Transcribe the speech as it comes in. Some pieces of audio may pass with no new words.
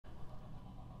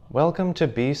Welcome to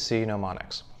BC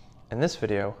Gnomonics. In this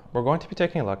video, we're going to be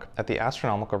taking a look at the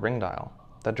astronomical ring dial,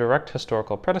 the direct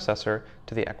historical predecessor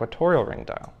to the equatorial ring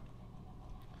dial.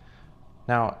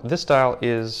 Now, this dial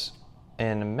is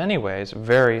in many ways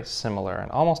very similar and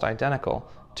almost identical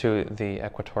to the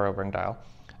equatorial ring dial,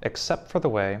 except for the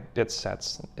way it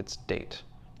sets its date.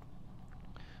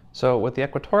 So with the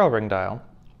equatorial ring dial,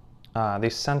 the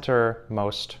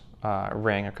centermost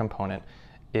ring or component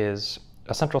is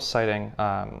a central sighting,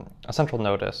 a central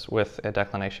nodus with a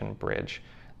declination bridge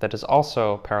that is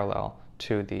also parallel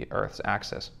to the Earth's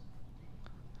axis.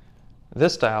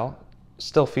 This dial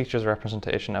still features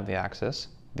representation of the axis,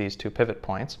 these two pivot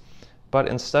points, but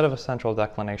instead of a central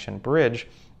declination bridge,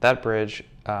 that bridge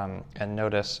and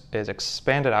nodus is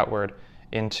expanded outward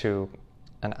into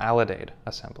an alidade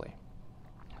assembly.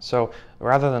 So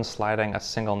rather than sliding a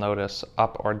single nodus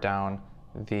up or down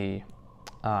the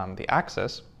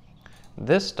axis,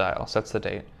 this dial sets the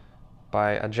date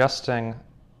by adjusting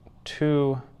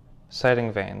two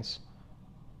sighting vanes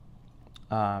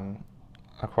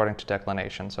according to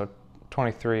declination, so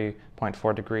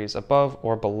 23.4 degrees above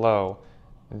or below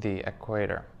the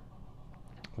equator.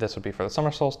 This would be for the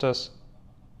summer solstice,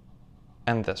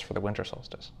 and this for the winter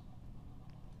solstice.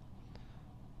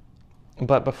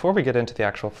 But before we get into the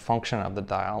actual function of the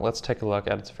dial, let's take a look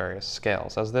at its various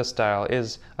scales, as this dial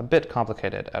is a bit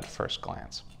complicated at first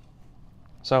glance.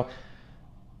 So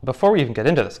before we even get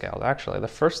into the scales, actually, the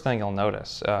first thing you'll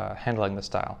notice handling this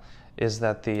dial is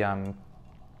that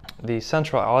the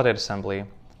central alidade assembly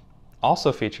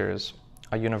also features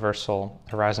a universal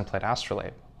horizon plate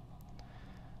astrolabe.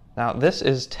 Now, this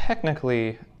is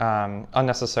technically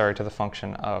unnecessary to the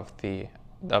function of the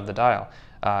dial,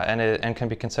 and can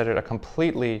be considered a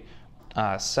completely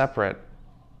separate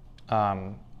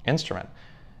instrument.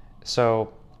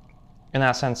 So, in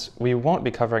that sense, we won't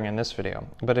be covering in this video.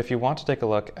 But if you want to take a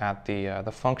look at the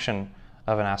function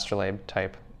of an astrolabe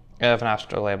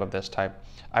of this type,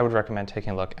 I would recommend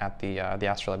taking a look at the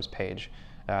astrolabes page.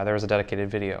 There is a dedicated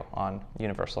video on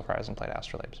universal horizon plate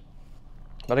astrolabes.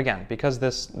 But again, because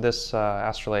this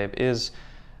astrolabe is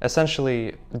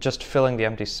essentially just filling the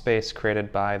empty space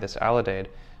created by this alidade,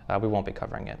 we won't be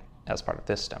covering it as part of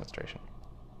this demonstration.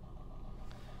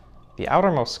 The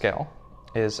outermost scale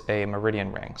is a meridian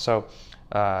ring. So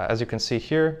as you can see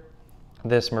here,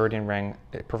 this meridian ring,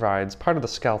 it provides part of the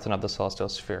skeleton of the celestial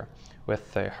sphere,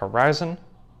 with the horizon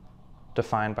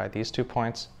defined by these 2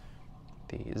 points,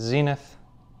 the zenith,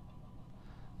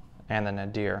 and the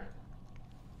nadir.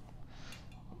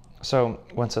 So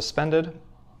when suspended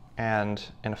and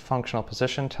in a functional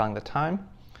position telling the time,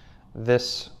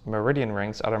 this meridian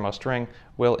ring's outermost ring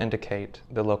will indicate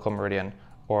the local meridian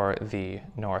or the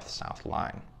north-south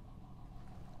line.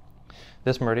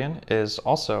 This meridian is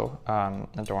also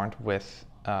adorned with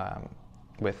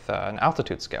an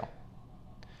altitude scale.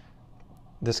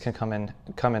 This can come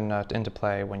into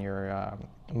play when you're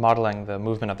modeling the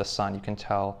movement of the sun. You can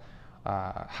tell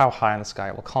how high in the sky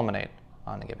it will culminate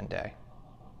on a given day.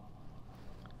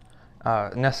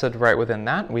 Nested right within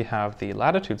that, we have the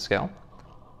latitude scale,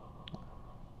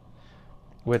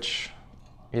 which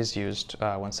is used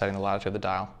when setting the latitude of the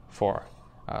dial for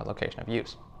location of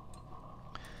use.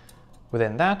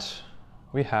 Within that,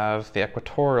 we have the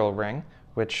equatorial ring,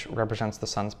 which represents the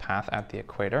sun's path at the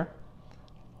equator,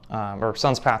 or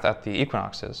sun's path at the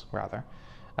equinoxes, rather.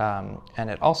 And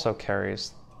it also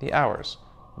carries the hours,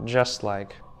 just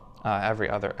like every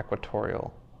other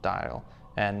equatorial dial,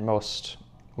 and most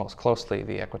closely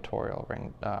the equatorial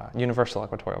ring, universal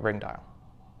equatorial ring dial.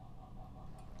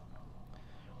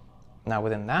 Now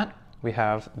within that, we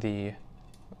have the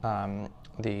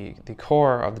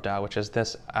core of the dial, which is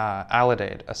this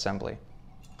alidade assembly.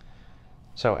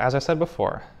 So as I said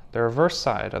before, the reverse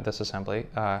side of this assembly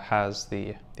has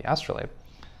the astrolabe,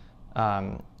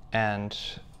 and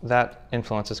that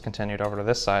influence is continued over to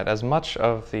this side, as much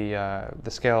of the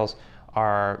scales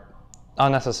are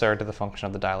unnecessary to the function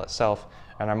of the dial itself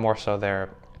and are more so there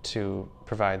to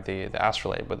provide the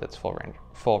astrolabe with its full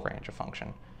range of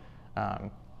function.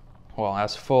 Well,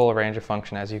 as full a range of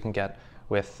function as you can get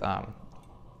with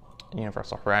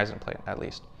universal horizon plate, at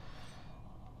least.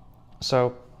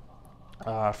 So,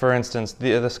 for instance,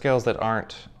 the scales that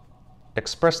aren't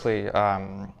expressly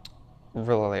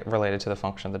related to the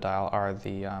function of the dial are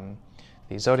the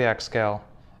zodiac scale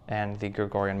and the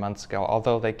Gregorian month scale,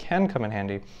 although they can come in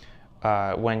handy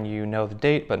when you know the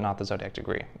date but not the zodiac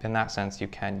degree. In that sense, you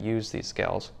can use these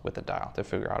scales with the dial to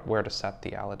figure out where to set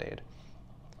the alidade.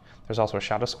 There's also a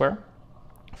shadow square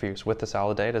for use with this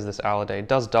alidade, as this alidade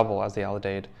does double as the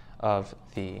alidade of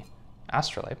the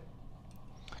astrolabe.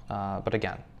 But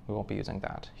again, we won't be using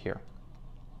that here.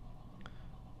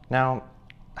 Now,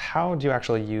 how do you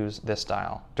actually use this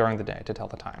dial during the day to tell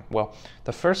the time? Well,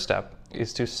 the first step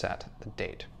is to set the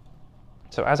date.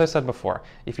 So as I said before,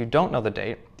 if you don't know the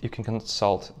date, you can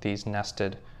consult these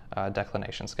nested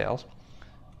declination scales,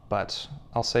 but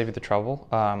I'll save you the trouble.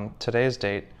 Today's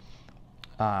date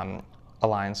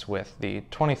aligns with the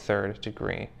 23rd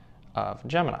degree of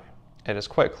Gemini. It is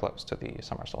quite close to the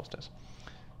summer solstice.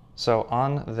 So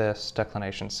on this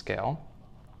declination scale,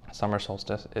 summer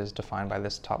solstice is defined by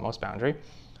this topmost boundary.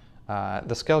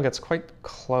 The scale gets quite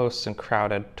close and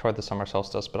crowded toward the summer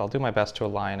solstice, but I'll do my best to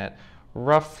align it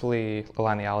roughly,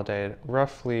 align the alidade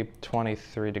roughly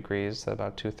 23 degrees,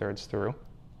 about 2/3 through.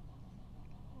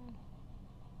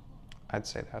 I'd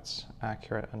say that's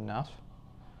accurate enough.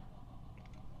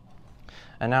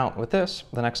 And now with this,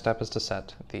 the next step is to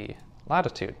set the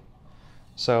latitude.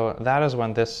 So that is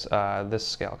when this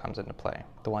scale comes into play,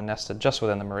 the one nested just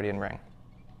within the meridian ring.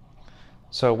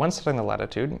 So when setting the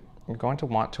latitude, you're going to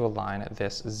want to align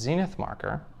this zenith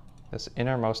marker, this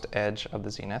innermost edge of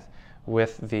the zenith,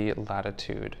 with the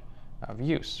latitude of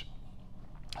use.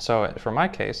 So for my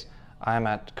case, I'm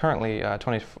at currently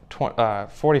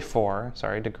 44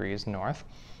 degrees north.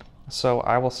 So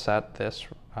I will set this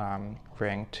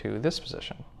ring to this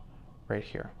position right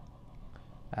here,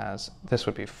 as this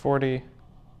would be 40,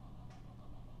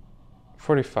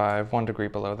 45, 1 degree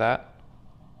below that,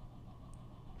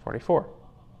 44.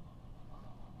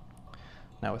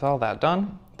 Now with all that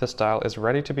done, this dial is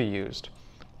ready to be used.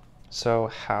 So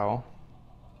how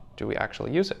do we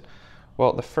actually use it?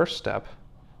 Well, the first step,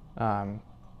 there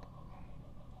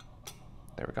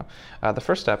we go. The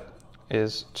first step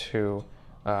is to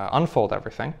unfold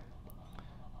everything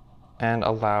and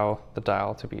allow the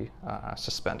dial to be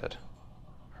suspended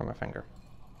from a finger.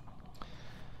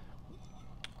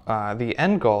 The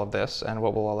end goal of this, and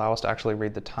what will allow us to actually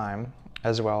read the time,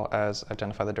 as well as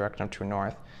identify the direction of true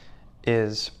north,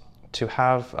 is to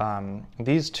have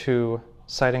these two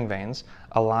sighting vanes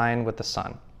align with the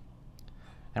sun.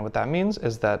 And what that means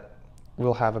is that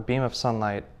we'll have a beam of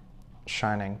sunlight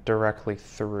shining directly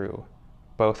through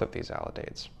both of these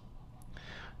alidades.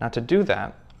 Now to do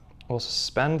that, we'll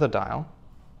suspend the dial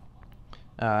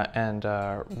and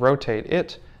rotate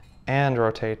it and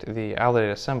rotate the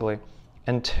alidade assembly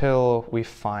until we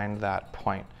find that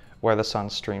point where the sun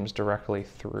streams directly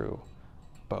through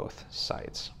both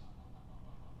sides.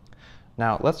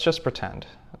 Now let's just pretend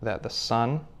that the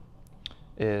sun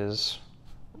is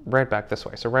right back this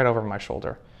way, so right over my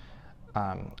shoulder.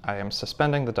 I am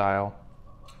suspending the dial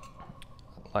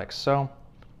like so,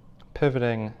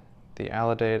 pivoting the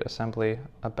alidade assembly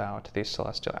about the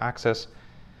celestial axis,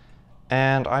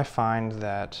 and I find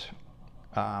that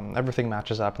everything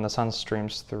matches up and the sun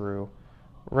streams through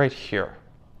right here.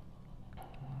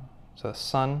 So the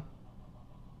sun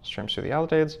streams through the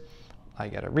alidades, I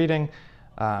get a reading.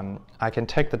 I can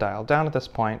take the dial down at this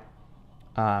point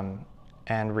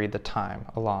and read the time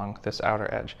along this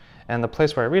outer edge. And the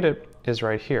place where I read it is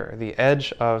right here, the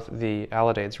edge of the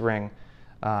alidade's ring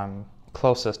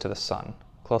closest to the sun,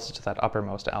 closest to that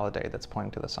uppermost alidade that's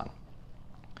pointing to the sun.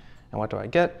 And what do I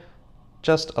get?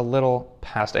 Just a little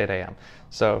past 8 a.m.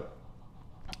 So,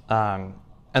 and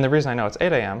the reason I know it's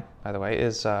 8 a.m., by the way,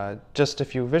 is just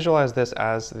if you visualize this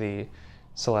as the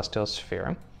celestial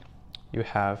sphere, you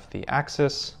have the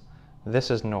axis, this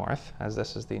is north, as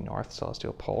this is the north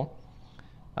celestial pole.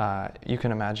 You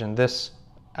can imagine this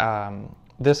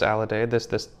this alidade,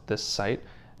 this site,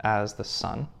 as the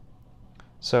sun.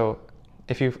 So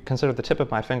if you consider the tip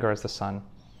of my finger as the sun,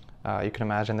 you can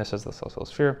imagine this as the celestial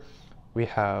sphere. We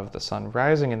have the sun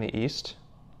rising in the east,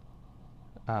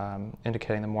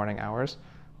 indicating the morning hours,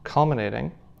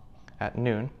 culminating at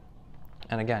noon.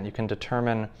 And again, you can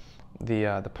determine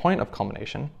the point of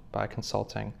culmination by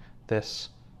consulting this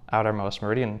outermost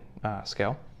meridian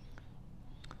scale.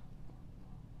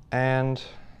 And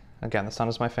again, the sun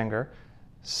is my finger,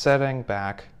 setting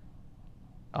back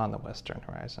on the western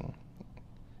horizon,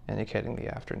 indicating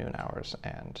the afternoon hours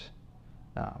and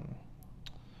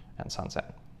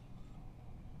sunset.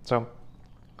 So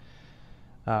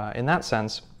in that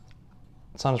sense,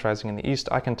 the sun is rising in the east.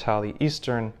 I can tell the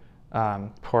eastern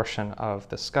portion of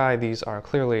the sky. These are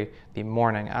clearly the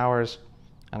morning hours.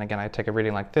 And again, I take a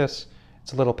reading like this.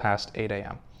 It's a little past 8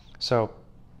 a.m. So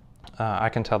I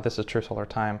can tell this is true solar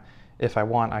time. If I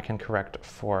want, I can correct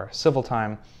for civil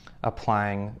time,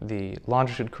 applying the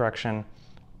longitude correction,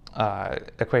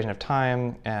 equation of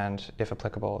time, and if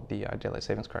applicable, the daylight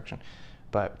savings correction.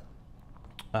 But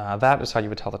that is how you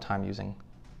would tell the time using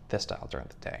this dial during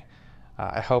the day.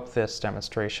 I hope this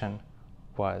demonstration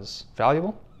was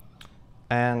valuable,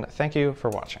 and thank you for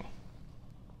watching.